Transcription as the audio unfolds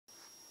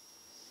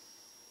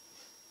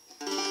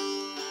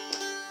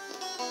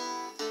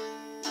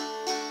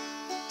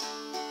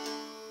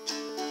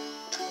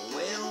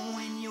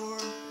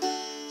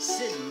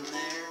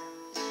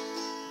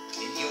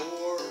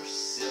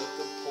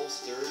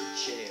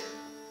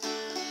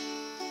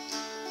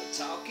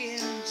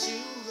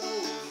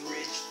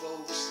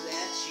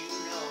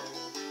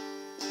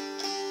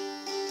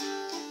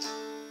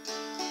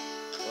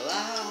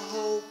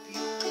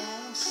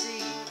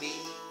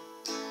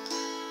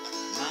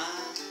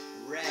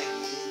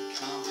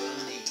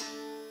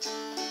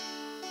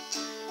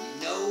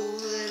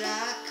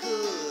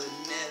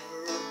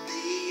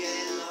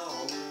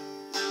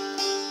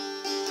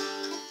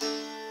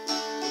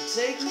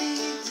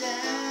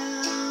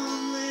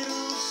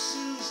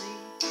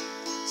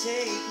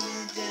take me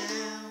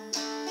down.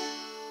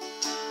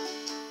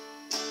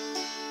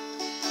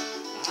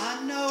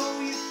 I know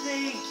you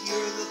think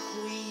you're the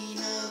queen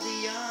of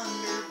the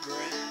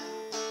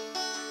underground.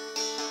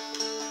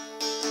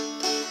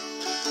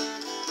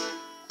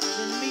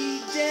 Send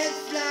me dead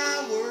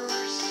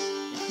flowers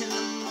in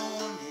the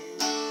morning.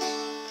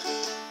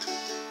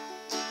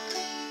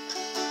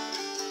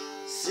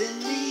 Send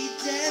me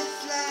dead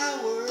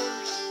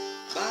flowers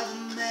by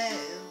the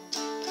mail.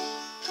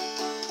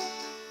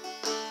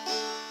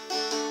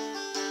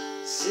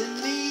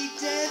 Send me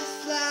dead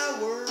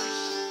flowers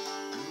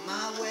on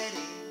my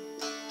wedding.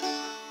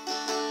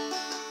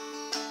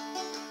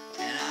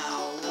 And I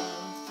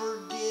won't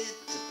forget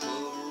to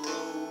put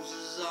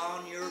roses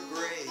on your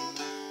grave.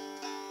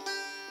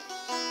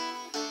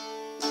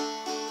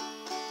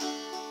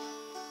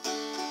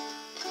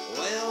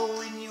 Well,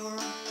 when you're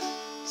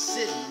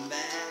sitting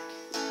back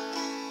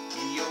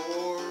in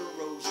your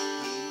rose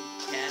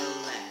pink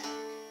Cadillac,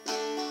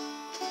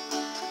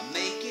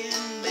 making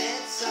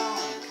bets on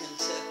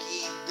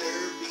Kentucky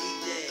Derby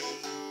Day,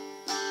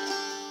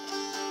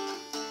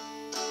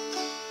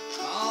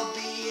 I'll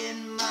be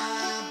in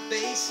my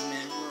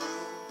basement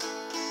room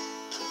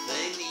with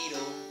a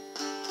needle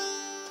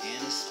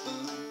and a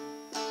spoon,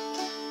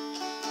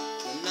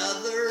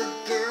 another